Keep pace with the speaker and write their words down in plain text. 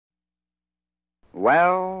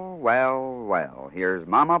Well, well, well, here's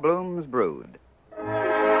Mama Bloom's brood.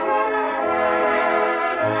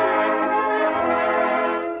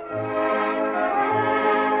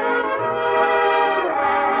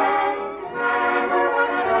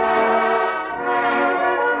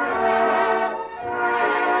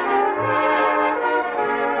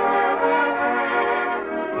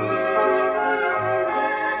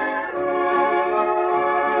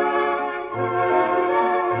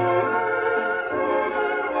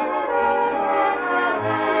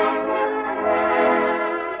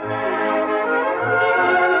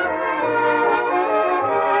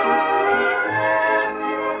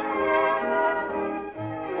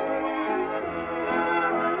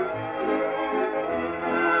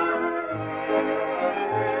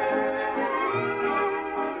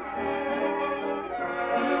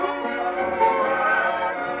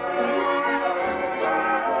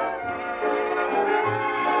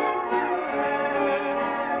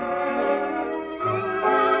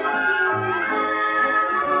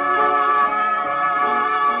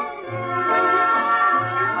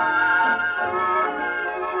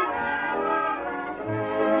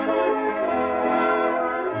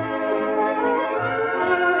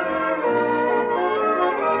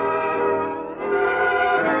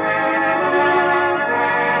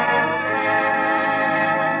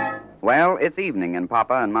 Well, it's evening in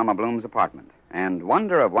Papa and Mama Bloom's apartment. And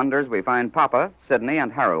wonder of wonders, we find Papa, Sidney,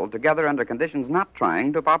 and Harold together under conditions not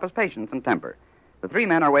trying to Papa's patience and temper. The three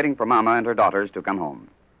men are waiting for Mama and her daughters to come home.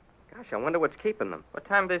 Gosh, I wonder what's keeping them. What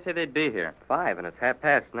time did they say they'd be here? 5, and it's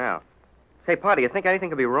 1:30 now. Say, Pa, do you think anything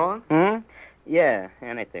could be wrong? Yeah,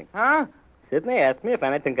 anything. Huh? Sidney asked me if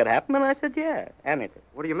anything could happen, and I said, yeah, anything.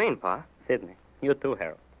 What do you mean, Pa? Sidney, you too,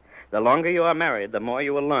 Harold. The longer you are married, the more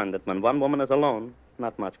you will learn that when one woman is alone,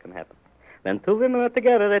 not much can happen. When two women are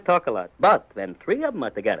together, they talk a lot. But when three of them are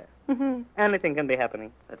together, anything can be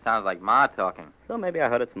happening. That sounds like Ma talking. So maybe I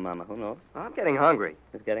heard it from Mama. Who knows? I'm getting hungry.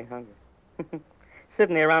 He's getting hungry.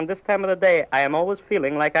 Sidney, around this time of the day, I am always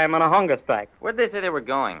feeling like I'm on a hunger strike. Where'd they say they were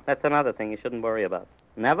going? That's another thing you shouldn't worry about.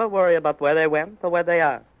 Never worry about where they went or where they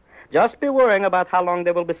are. Just be worrying about how long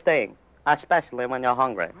they will be staying, especially when you're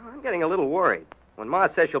hungry. Well, I'm getting a little worried. When Ma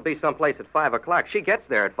says she'll be someplace at 5 o'clock, she gets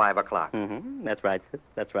there at 5 o'clock. That's right, Sid.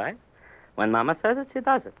 That's right. When Mama says it, she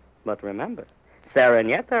does it. But remember, Sara and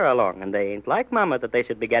Yetta are along, and they ain't like Mama that they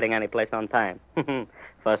should be getting any place on time.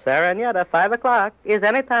 For Sara and Yetta, 5 o'clock is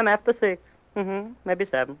any time after 6. Maybe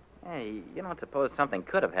 7. Hey, you don't suppose something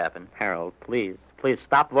could have happened? Harold, please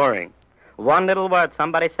stop worrying. One little word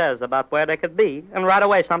somebody says about where they could be, and right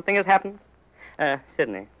away something has happened.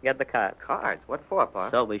 Sidney, get the card. Cards? What for, Pa?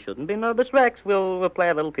 So we shouldn't be nervous wrecks. We'll play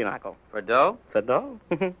a little pinochle. For dough? For dough?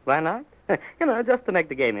 Why not? Just to make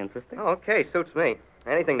the game interesting. Oh, okay, suits me.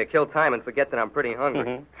 Anything to kill time and forget that I'm pretty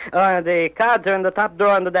hungry. The cards are in the top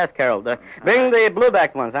drawer on the desk, Harold. Bring the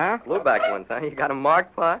blue-backed ones, huh? Blue-backed ones, huh? You got 'em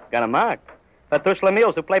marked, Pa? Got 'em marked. For two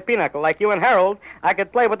schlemiels who play pinochle like you and Harold, I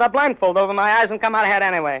could play with a blindfold over my eyes and come out ahead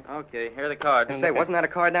anyway. Okay, here are the cards. Say, wasn't that a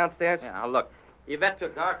car downstairs? Yeah, now look. Yvette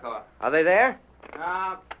took our car. Are they there?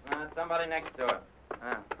 No, somebody next door.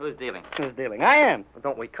 Who's dealing? Who's dealing? I am. Well,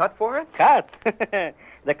 don't we cut for it? Cut?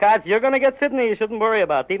 The cards you're going to get, Sidney, you shouldn't worry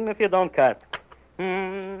about, even if you don't cut. Gee,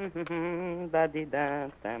 I'm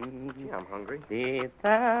hungry.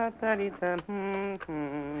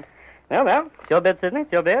 Well, it's your bid, Sidney.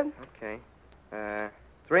 It's your bid. Okay.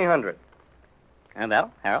 300. And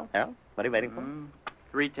well, Harold, what are you waiting for?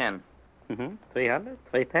 310. 300,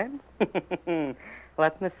 310.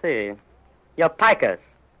 Let me see. Your pikers.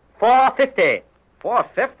 450.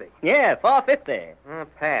 450? Yeah, 450.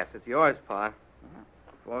 Pass. It's yours, Pa.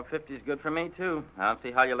 450 is good for me, too. I don't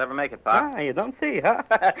see how you'll ever make it, Pa. You don't see, huh?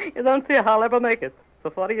 You don't see how I'll ever make it.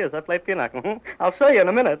 For 40 years, I played pinochle. I'll show you in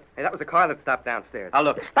a minute. Hey, that was the car that stopped downstairs. Now,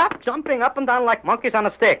 look. Stop jumping up and down like monkeys on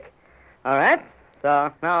a stick. All right?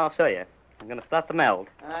 So, now I'll show you. I'm going to start the meld.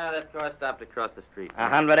 That car stopped across the street.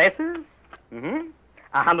 100 aces.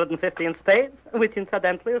 150 in spades, which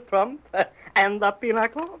incidentally is trump. And the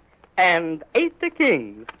pinochle. And 80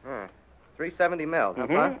 kings. 370 meld, huh,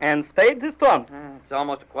 Pa? And spades is trump. It's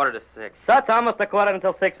almost 5:45. So it's almost 1/4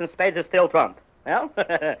 until 6, and spades is still trump. Well,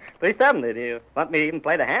 370. Do you want me to even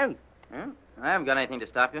play the hand? I haven't got anything to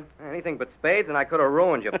stop you. Anything but spades, and I could have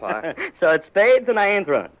ruined you, Pa. So it's spades, and I ain't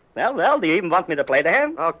ruined. Well, do you even want me to play the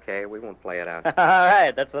hand? Okay, we won't play it out. All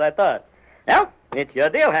right, that's what I thought. Well, it's your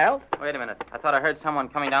deal, Harold. Wait a minute. I thought I heard someone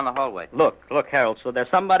coming down the hallway. Look, Harold, so there's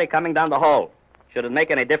somebody coming down the hall. Should it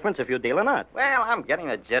make any difference if you deal or not? Well, I'm getting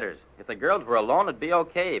the jitters. If the girls were alone, it'd be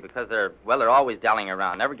okay, because they're always dallying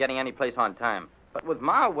around, never getting any place on time. But with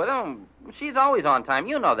Ma with them, she's always on time.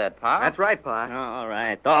 You know that, Pa. That's right, Pa. All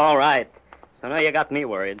right. So now you got me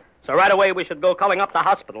worried. So right away we should go calling up the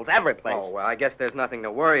hospitals, every place. Oh, well, I guess there's nothing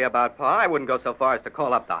to worry about, Pa. I wouldn't go so far as to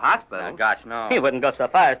call up the hospital. Gosh, no. He wouldn't go so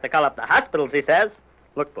far as to call up the hospitals, he says.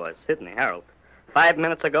 Look, boys, Sidney, Harold. 5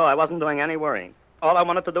 minutes ago, I wasn't doing any worrying. All I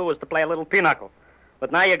wanted to do was to play a little pinochle.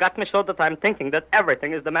 But now you got me so that I'm thinking that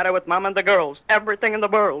everything is the matter with Mom and the girls. Everything in the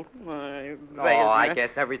world. I guess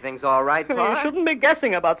everything's all right, Pa. You shouldn't be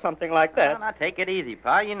guessing about something like that. Now, take it easy,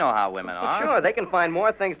 Pa. You know how women are. Sure, they can find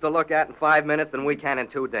more things to look at in 5 minutes than we can in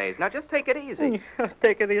 2 days. Now, just take it easy.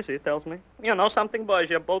 Take it easy, he tells me. You know something, boys?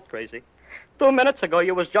 You're both crazy. 2 minutes ago,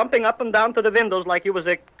 you was jumping up and down to the windows like you was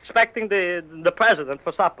expecting the president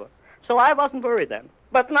for supper. So I wasn't worried then.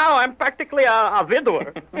 But now I'm practically a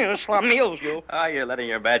widower. Schlemiels, you. Oh, you're letting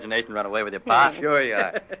your imagination run away with you, Pa. Sure you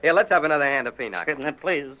are. Here, let's have another hand of pinochle. Sidney,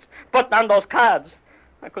 please. Put down those cards.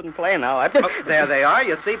 I couldn't play now. Oh, there they are.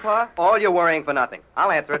 You see, Pa? All your worrying for nothing.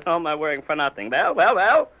 I'll answer it. Oh, my worrying for nothing.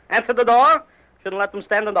 Well. Answer the door. Shouldn't let them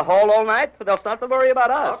stand in the hall all night, but they'll start to worry about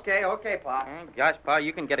us. Okay, Pa. Gosh, Pa,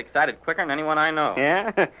 you can get excited quicker than anyone I know.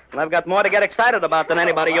 Yeah? Well, I've got more to get excited about than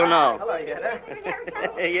anybody you know. Hello, Yetta.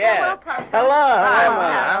 Yeah. Hello, Papa.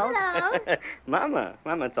 Hello. Hello.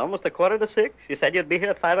 Mama, it's almost 5:45. You said you'd be here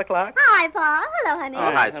at 5 o'clock. Hi, Pa. Hello, honey.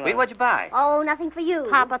 Oh, hi, Hello. sweet. What'd you buy? Oh, nothing for you.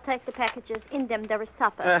 Papa, take the packages. In them, there is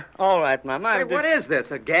supper. All right, Mama. Hey, what is this,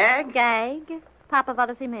 a gag? Gag. Papa, what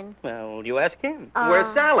does he mean? Well, you ask him.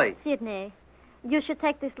 Where's Sally? Sidney, you should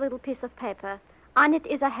take this little piece of paper. On it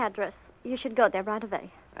is a address. You should go there right away.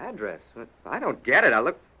 Address? I don't get it. I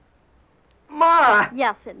look... Ma!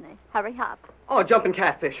 Yes, Sidney. Hurry up. Oh, jumping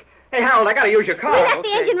catfish. Hey, Harold, I gotta use your car. We left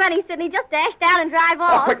the engine running, Sidney. Just dash down and drive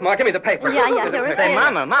off. Oh, quick, Ma, give me the paper. Yeah, here it Say, is.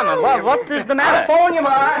 Mama, what is the matter? phone you,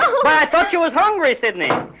 Ma. Why, I thought you was hungry, Sidney.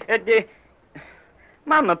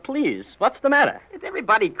 Mama, please, what's the matter? Is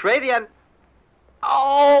everybody crazy?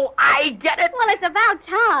 Oh, I get it. Well, it's about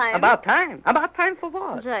time. About time? About time for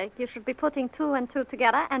what? Jake, you should be putting 2 and 2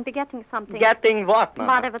 together and be getting something. Getting what,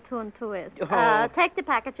 Mama? Whatever 2 and 2 is. Oh. Take the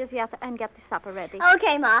packages, yes, and get the supper ready.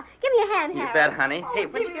 Okay, Ma. Give me a hand, You bet, honey. Hey,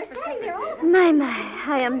 what'd you get for supper? My,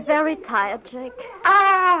 I am very tired, Jake.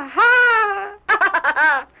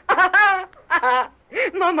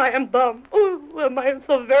 Mama, I am dumb. Oh, I am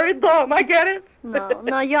so very dumb. I get it.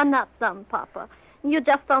 No, you're not dumb, Papa. You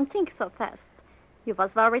just don't think so fast. You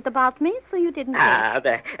was worried about me, so you didn't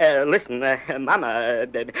think. Listen, Mama,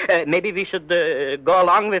 maybe we should go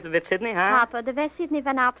along with Sidney, huh? Papa, the way Sidney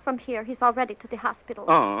went out from here, he's already to the hospital.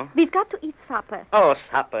 Oh. We've got to eat supper. Oh,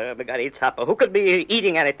 supper. We gotta eat supper. Who could be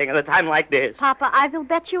eating anything at a time like this? Papa, I will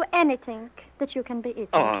bet you anything that you can be eating.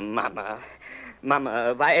 Oh, Mama.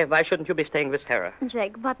 Mama, why shouldn't you be staying with Sara?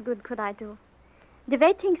 Jake, what good could I do? The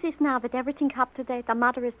way things is now, with everything up to date, our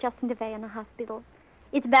mother is just in the way in a hospital.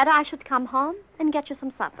 It's better I should come home and get you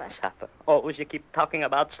some supper. Supper. Always you keep talking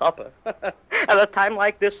about supper. At a time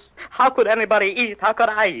like this, how could anybody eat? How could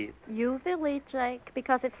I eat? You will eat, Jake,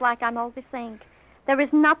 because it's like I'm always saying. There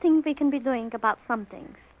is nothing we can be doing about some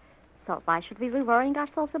things. So why should we be worrying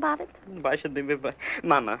ourselves about it? Why should we be...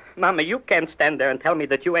 Mama, you can't stand there and tell me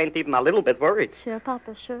that you ain't even a little bit worried. Sure,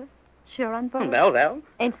 Papa, sure. Sure, I'm worried. Well.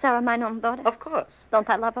 Ain't Sara my own daughter? Of course. Don't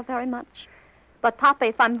I love her very much? But, Papa,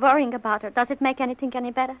 if I'm worrying about her, does it make anything any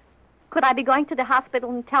better? Could I be going to the hospital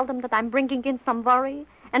and tell them that I'm bringing in some worry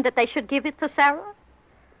and that they should give it to Sara?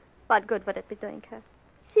 What good would it be doing her?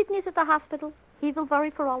 Sidney's at the hospital. He will worry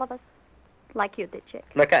for all of us. Like you did, Jake.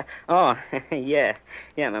 Look, yeah,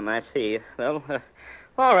 Mama, I see. Well,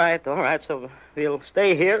 all right, so we'll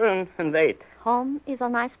stay here and wait. Home is a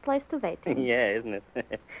nice place to wait in. Yeah, isn't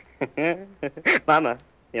it? Mama,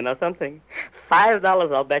 you know something?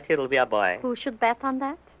 $5, I'll bet you it'll be a boy. Who should bet on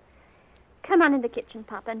that? Come on in the kitchen,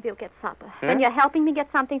 Papa, and we'll get supper. Huh? When you're helping me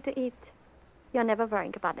get something to eat, you're never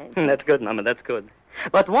worrying about anything. That's good, Mama, that's good.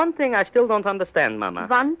 But one thing I still don't understand, Mama.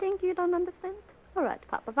 One thing you don't understand? All right,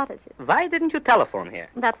 Papa, what is it? Why didn't you telephone here?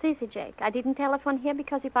 That's easy, Jake. I didn't telephone here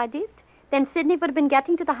because if I did, then Sidney would have been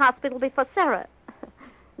getting to the hospital before Sara.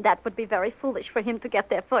 That would be very foolish for him to get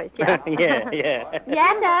there first, yeah?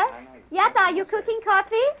 Yeah. Yetta, are you cooking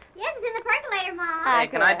coffee? Yes, it's in the percolator, Mom. Hey,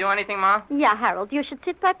 can I do anything, Ma? Yeah, Harold, you should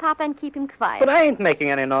sit by Papa and keep him quiet. But I ain't making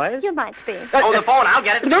any noise. You might be. Oh, the phone. I'll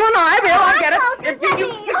get it. No, I will. I'll get it.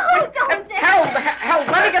 Harold,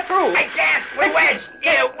 let me get through. I can't. We're wedged.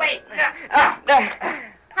 Yeah, wait.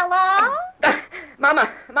 Hello?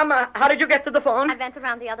 Mama, how did you get to the phone? I went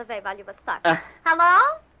around the other way while you were stuck. Uh.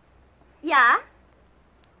 Hello? Yeah?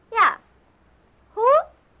 Yeah. Who?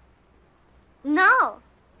 No.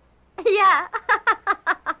 Yeah.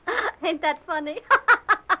 Ain't that funny?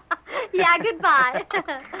 Yeah, goodbye.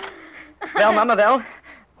 Well, Mama,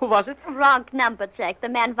 Who was it? Wrong number, Jake. The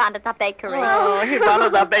man wanted a bakery. Oh, he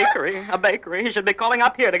wanted a bakery. A bakery. He should be calling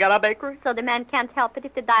up here to get a bakery. So the man can't help it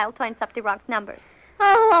if the dial turns up the wrong numbers.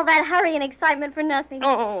 Oh, all that hurry and excitement for nothing.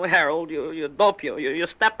 Oh, Harold, you dope you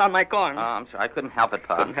stepped on my corn. Oh, I'm sorry. I couldn't help it,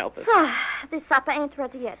 Pa. Couldn't help it. The supper ain't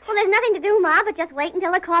ready yet. Well, there's nothing to do, Ma, but just wait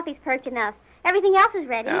until the coffee's perked enough. Everything else is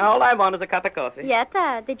ready. All I want is a cup of coffee. Yet,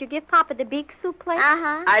 did you give Papa the big soup plate?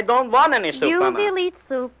 Uh-huh. I don't want any soup, You Mama. will eat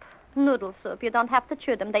soup. Noodle soup. You don't have to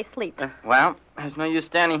chew them. They sleep. Well, there's no use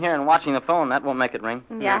standing here and watching the phone. That won't make it ring.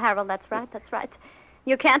 Yeah, Harold, that's right.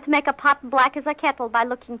 You can't make a pot black as a kettle by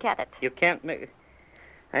looking at it. You can't make...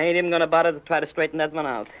 I ain't even going to bother to try to straighten that one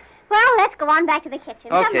out. Well, let's go on back to the kitchen.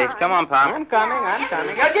 Okay, come on, Pa. I'm coming. Look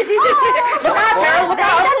out, Oh, Harold, look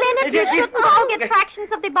out. wait a minute. You shouldn't all get fractions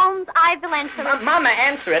of the bones. I will answer it. Mama,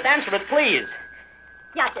 answer it, please.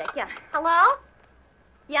 Yeah, Jake, yeah. Hello?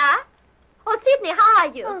 Yeah? Oh, Sidney, how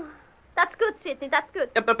are you? That's good, Sidney, that's good.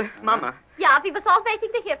 Mama. Yeah, we was all waiting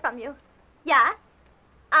to hear from you. Yeah?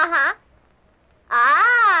 Uh-huh.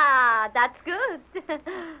 Ah, that's good.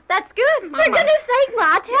 That's good. For goodness sake,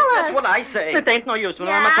 Ma, tell us. That's what I say. It ain't no use. When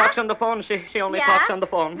Yeah? Mama talks on the phone, she only Yeah? talks on the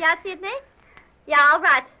phone. Yeah, Sidney? Yeah, all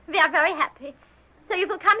right. We are very happy. So you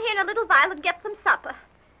will come here in a little while and get some supper.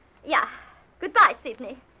 Yeah. Goodbye,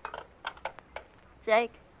 Sidney.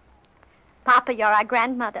 Jake. Papa, you're our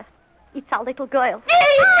grandmother. It's our little girl.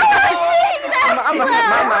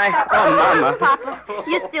 Mama. Papa,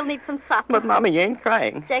 you still need some supper. But, Mama, you ain't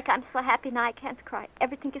crying. Jake, I'm so happy now I can't cry.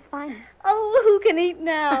 Everything is fine. Oh, who can eat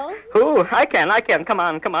now? Who? I can. Come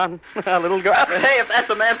on. A little girl. Hey, if that's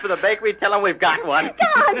a man for the bakery, tell him we've got one.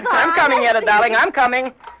 Come on, Pa. I'm coming, Yetta, darling. I'm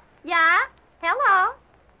coming. Yeah? Hello?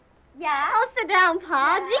 Yeah? Oh, sit down,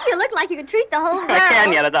 Pa. Gee, you look like you could treat the whole world. I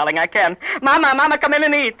can, Yetta, darling. I can. Mama, come in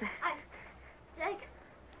and eat.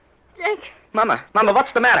 Jake. Mama,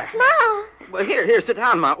 what's the matter? Ma. Well, here, sit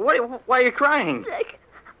down, Ma. Why are you crying? Jake,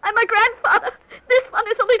 I'm a grandfather. This one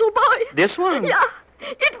is a little boy. This one? Yeah.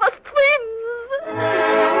 It